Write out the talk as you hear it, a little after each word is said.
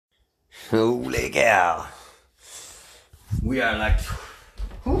Holy cow. We are like,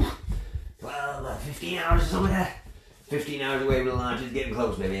 whew, well, about 15 hours or something like that. 15 hours away from the launch. It's getting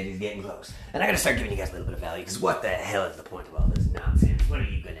close, baby. It's getting close. And I gotta start giving you guys a little bit of value, because what the hell is the point of all this nonsense? What are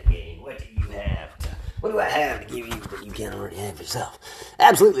you gonna gain? What do you have? What do I have to give you that you can't already have for yourself?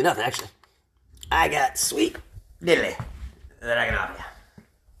 Absolutely nothing, actually. I got sweet diddly that I can offer you.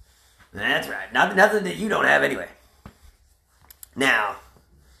 That's right. Nothing that you don't have anyway. Now,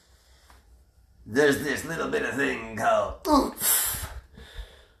 there's this little bit of thing called oomph.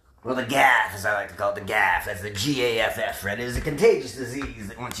 Well, the gaff, as I like to call it, the gaff. That's the G-A-F-F, right? It is a contagious disease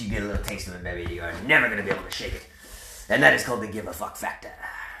that once you get a little taste of it, baby, you are never going to be able to shake it. And that is called the give a fuck factor.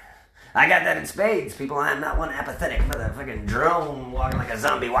 I got that in spades, people. I am not one apathetic motherfucking drone walking like a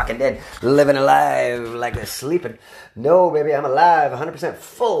zombie, walking dead, living alive like they're sleeping. No, baby, I'm alive 100%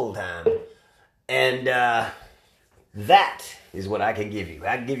 full time. And that is what I can give you.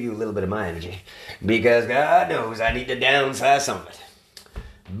 I can give you a little bit of my energy, because God knows I need to downsize some of it.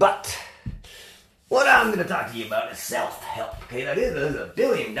 But what I'm going to talk to you about is self-help. Okay, that is a $1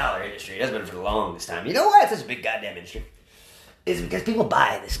 billion industry. It has been for the longest time. You know why it's such a big goddamn industry? It's because people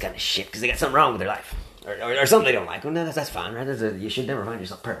buy this kind of shit because they got something wrong with their life. Or something they don't like. Well, no, that's fine, right? You should never find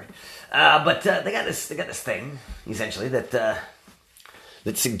yourself perfect. But they got this thing, essentially, that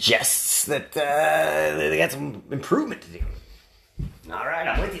suggests that they got some improvement to do. All right,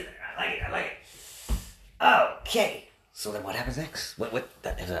 I'm with you there. I like it. Okay. So then what happens next?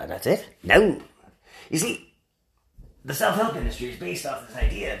 That's it? No. You see, the self-help industry is based off this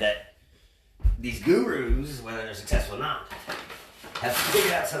idea that these gurus, whether they're successful or not, have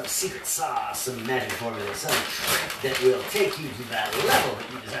figured out some secret sauce, some magic formula, some trick that will take you to that level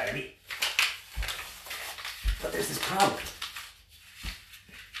that you desire to be. But there's this problem.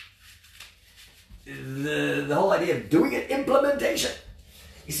 The whole idea of doing it, implementation.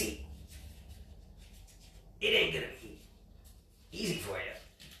 You see, it ain't gonna be easy for you.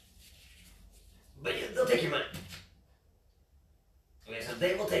 But they'll take your money. Okay, so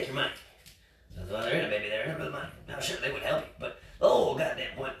they will take your money. Well, they're in it, baby. They're in it for the money. Now, sure, they would help you, but the whole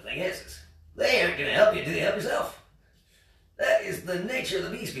goddamn point of the thing is they aren't gonna help you until you help yourself. That is the nature of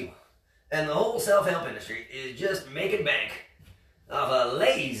the beast, people. And the whole self-help industry is just making bank off of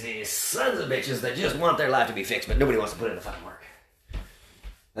lazy sons of bitches that just want their life to be fixed, but nobody wants to put in the fucking work.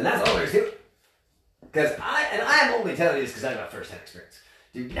 And that's all there is to it. Because I am only telling you this because I've got first-hand experience.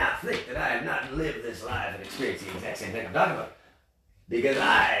 Do not think that I have not lived this life and experienced the exact same thing I'm talking about. Because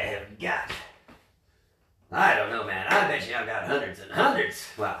I have got, I don't know, man, I bet you I've got hundreds and hundreds,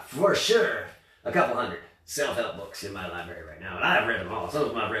 well, for sure, a couple hundred self-help books in my library right now. And I've read them all. Some of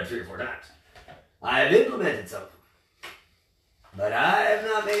them I've read 3 or 4 times. I have implemented some of them. But I have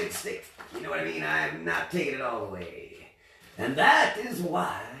not made it stick. You know what I mean? I have not taken it all the way. And that is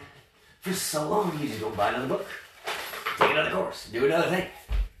why, for so long, you just go buy another book, take another course, do another thing.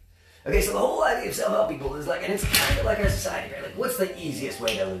 Okay, so the whole idea of self-help people is like, and it's kind of like our society, right? Like, what's the easiest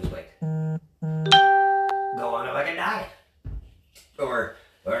way to lose weight? Go on a fucking diet. Or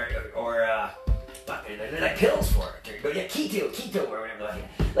there's like pills for it. Or keto, or whatever.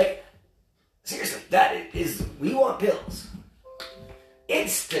 Like, seriously, that is, we want pills.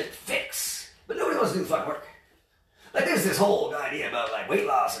 Instant fix. But nobody wants to do the fucking work. Like, there's this whole idea about, like, weight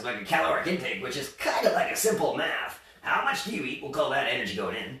loss and, like, a caloric intake, which is kind of like a simple math. How much do you eat? We'll call that energy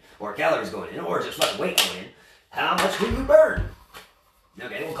going in, or calories going in, or just fucking weight going in. How much do you burn?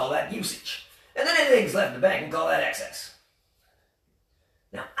 Okay, we'll call that usage. And then anything's left in the bank, we'll call that excess.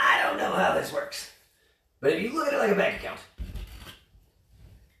 Now, I don't know how this works, but if you look at it like a bank account,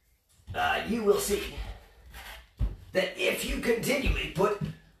 you will see that if you continually put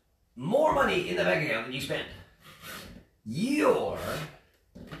more money in the bank account than you spend, your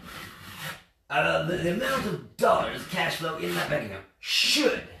the amount of dollars cash flow in that bank account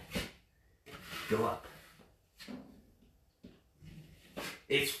should go up.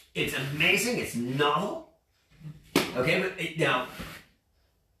 It's amazing. It's novel. Okay, but now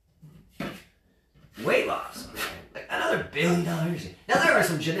weight loss. Like another $1 billion. Now there are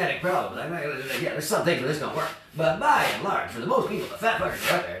some genetic problems. There's some things where this don't work. But by and large, for the most people, the fat fuckers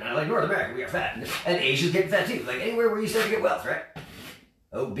are out there. And like North America, we are fat. And Asia's getting fat too. Like anywhere where you start to get wealth, right?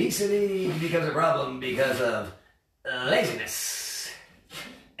 Obesity becomes a problem because of laziness.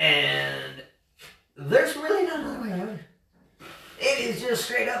 And there's really not another way around it. It is just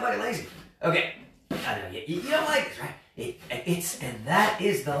straight up fucking lazy. Okay, I know, you don't like this, right? And that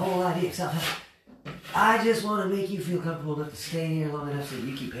is the whole idea of self-help. I just want to make you feel comfortable enough to stay here long enough so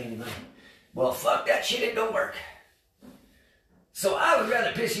you keep paying me money. Well, fuck that shit, it don't work. So I would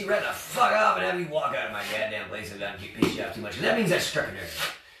rather piss you right the fuck off and have you walk out of my goddamn place if I don't keep pissing you off too much. Because that means I struck a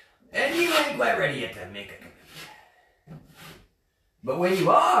nerve. And you ain't quite ready yet to make a commitment. But when you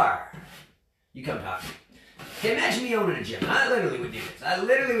are, you come talk to me. Okay, imagine me owning a gym. I literally would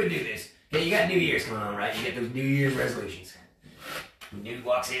do this. Okay, you got New Year's coming on, right? You get those New Year's resolutions. The dude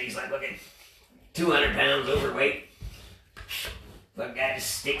walks in, he's like looking 200 pounds overweight. Fucking guy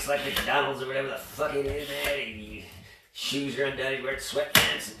just sticks like McDonald's or whatever the fuck it is, man. Shoes are undone, he wears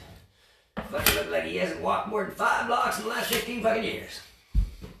sweatpants. And fucking look like he hasn't walked more than 5 blocks in the last 15 fucking years.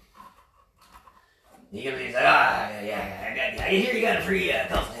 He's like, I hear you got a free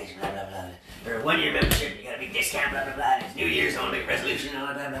consultation, blah, blah, blah. For a 1-year membership, you got a big discount, blah, blah, blah. It's New Year's, I want to make a resolution,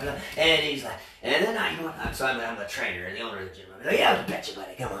 blah, blah, blah, blah. And he's like, and then you know what? So I'm the trainer and the owner of the gym. I'm like, yeah, I'll bet you,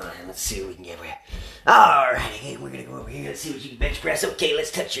 buddy. Come on, let's see what we can get for you. All right, hey, we're going to go over here and see what you can bench press. Okay,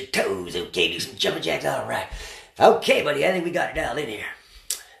 let's touch your toes. Okay, do some jumping jacks. All right. Okay, buddy, I think we got it dialed in here.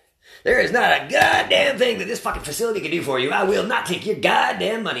 There is not a goddamn thing that this fucking facility can do for you. I will not take your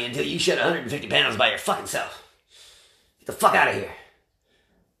goddamn money until you shed 150 pounds by your fucking self. Get the fuck out of here.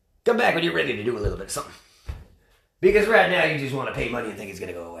 Come back when you're ready to do a little bit of something. Because right now you just want to pay money and think it's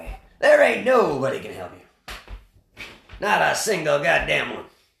going to go away. There ain't nobody can help you. Not a single goddamn one.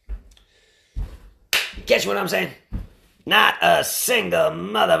 You catch what I'm saying? Not a single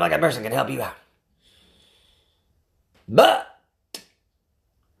motherfucking person can help you out. But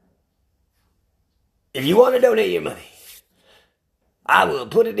if you want to donate your money, I will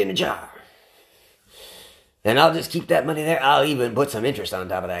put it in a jar. And I'll just keep that money there. I'll even put some interest on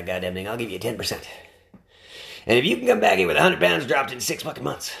top of that goddamn thing. I'll give you 10%. And if you can come back here with 100 pounds dropped in 6 fucking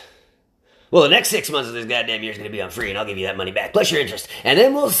months, well, the next 6 months of this goddamn year is going to be on free, and I'll give you that money back, plus your interest. And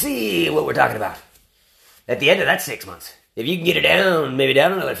then we'll see what we're talking about. At the end of that 6 months, if you can get it down, maybe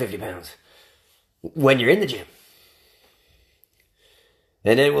down another 50 pounds, when you're in the gym.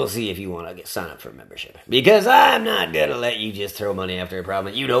 And then we'll see if you want to sign up for a membership. Because I'm not going to let you just throw money after a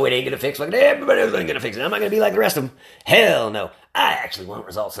problem that you know it ain't going to fix. Like everybody else ain't going to fix it. I'm not going to be like the rest of them. Hell no. I actually want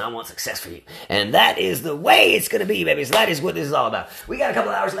results and I want success for you. And that is the way it's going to be, baby. So that is what this is all about. We got a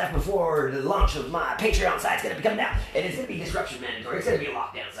couple hours left before the launch of my Patreon site. It's going to be coming down. And it's going to be disruption mandatory. It's going to be a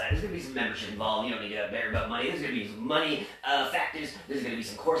lockdown site. There's going to be some membership involved. You don't need to bear about money. There's going to be some money factors. There's going to be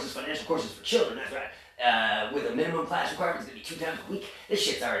some courses, financial courses for children. That's right. With a minimum class requirement, it's going to be 2 times a week. This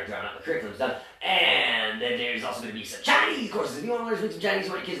shit's already drawn up. The curriculum's done. And then there's also going to be some Chinese courses. If you want to learn to speak some Chinese,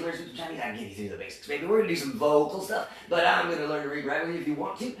 you want your kids to learn to speak some Chinese, I can get you through the basics. Maybe we're going to do some vocal stuff, but I'm going to learn to read and write with you if you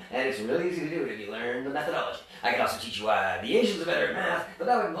want to. And it's really easy to do it if you learn the methodology. I can also teach you why the Asians are better at math, but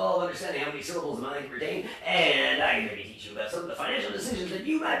that would involve understanding how many syllables the mind can retain. And I can maybe teach you about some of the financial decisions that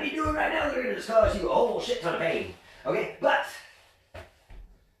you might be doing right now that are going to just cause you a whole shit ton of pain. Okay? But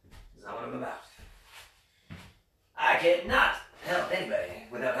that's not what I'm about. I cannot help anybody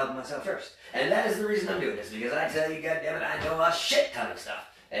without helping myself first. And that is the reason I'm doing this, because I tell you, goddammit, I know a shit ton of stuff.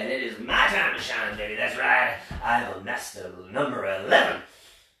 And it is my time to shine, baby. That's right. I'm a master number 11.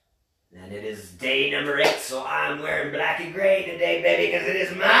 And it is day number 8, so I'm wearing black and gray today, baby, because it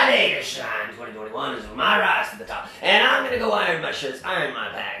is my day to shine. 2021 is my rise to the top. And I'm going to go iron my shirts, iron my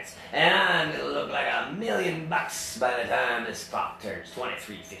pants. And I'm going to look like $1 million by the time this clock turns 23:58,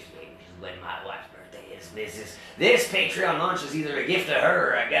 which is when my wife's birthday is. This Patreon launch is either a gift to her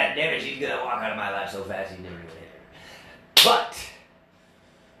or a goddammit, she's going to walk out of my life so fast you never know hit her. But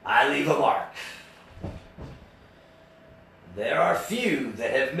I leave a mark. There are few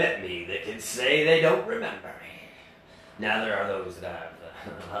that have met me that can say they don't remember me. Now there are those that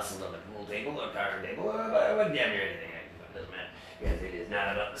I've hustled on the pool table or card table or damn near anything. It doesn't matter. Because it is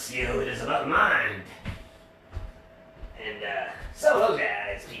not about the skill, it is about the mind. And some of those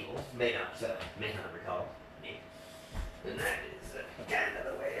guys, people, may not recall me. And that is kind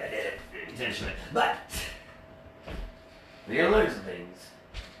of the way I did it intentionally. But you're going to learn some things.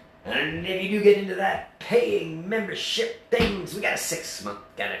 And if you do get into that paying membership things, we got a 6-month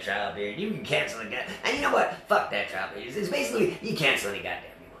kind of trial period. You can cancel it. And you know what? Fuck that trial period. It's basically, you cancel any goddamn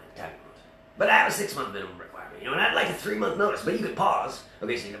you want anytime you want. But I have a 6-month minimum requirement, you know, and I'd like a 3-month notice, but you can pause.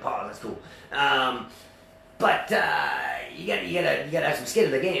 Okay, so you can pause, that's cool. But you gotta have some skin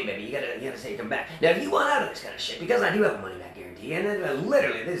in the game, baby. You gotta say you come back. Now, if you want out of this kind of shit, because I do have a money back guarantee, and then,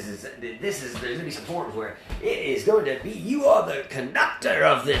 literally, there's gonna be some forms where it is going to be, you are the conductor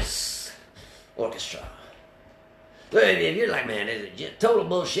of this orchestra. If you're like, man, this is just total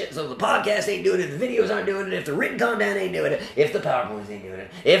bullshit, so the podcast ain't doing it, the videos aren't doing it, if the written content ain't doing it, if the PowerPoints ain't doing it,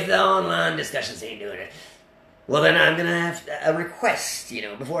 if the online discussions ain't doing it, well, then I'm going to have a request, you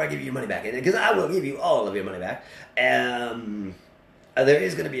know, before I give you your money back. Because I will give you all of your money back. There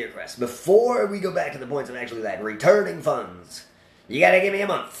is going to be a request. Before we go back to the points of actually, like, returning funds, you got to give me a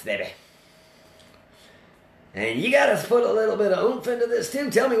month, baby. And you gotta put a little bit of oomph into this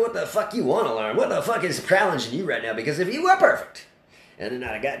too. Tell me what the fuck you want to learn. What the fuck is challenging you right now? Because if you were perfect, and there's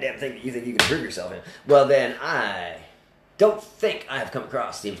not a goddamn thing that you think you can prove yourself in, well then I don't think I have come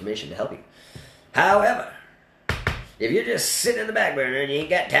across the information to help you. However, if you're just sitting in the back burner and you ain't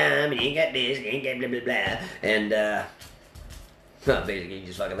got time and you ain't got this and you ain't got blah blah blah, and well, basically you're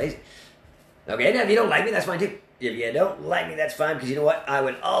just fucking lazy. Okay, now if you don't like me, that's fine too. If you don't like me, that's fine, because you know what? I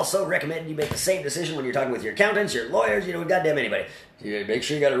would also recommend you make the same decision when you're talking with your accountants, your lawyers, goddamn anybody. You make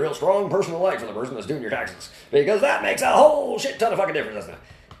sure you got a real strong personal life for the person that's doing your taxes, because that makes a whole shit ton of fucking difference, doesn't it?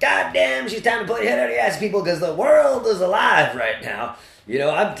 Goddamn, she's time to pull your head out of your ass, people, because the world is alive right now.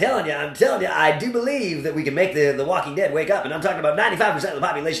 I'm telling you, I do believe that we can make the Walking Dead wake up, and I'm talking about 95% of the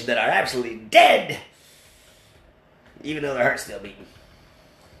population that are absolutely dead, even though their heart's still beating.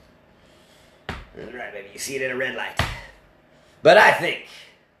 That's right, baby. You see it in a red light. But I think.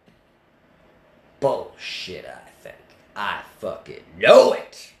 Bullshit, I fucking know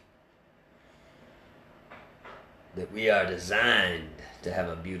it. That we are designed to have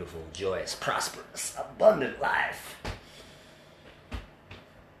a beautiful, joyous, prosperous, abundant life.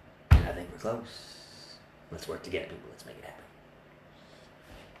 And I think we're close. Let's work together, people. Let's make it happen.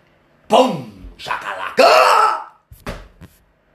 Boom!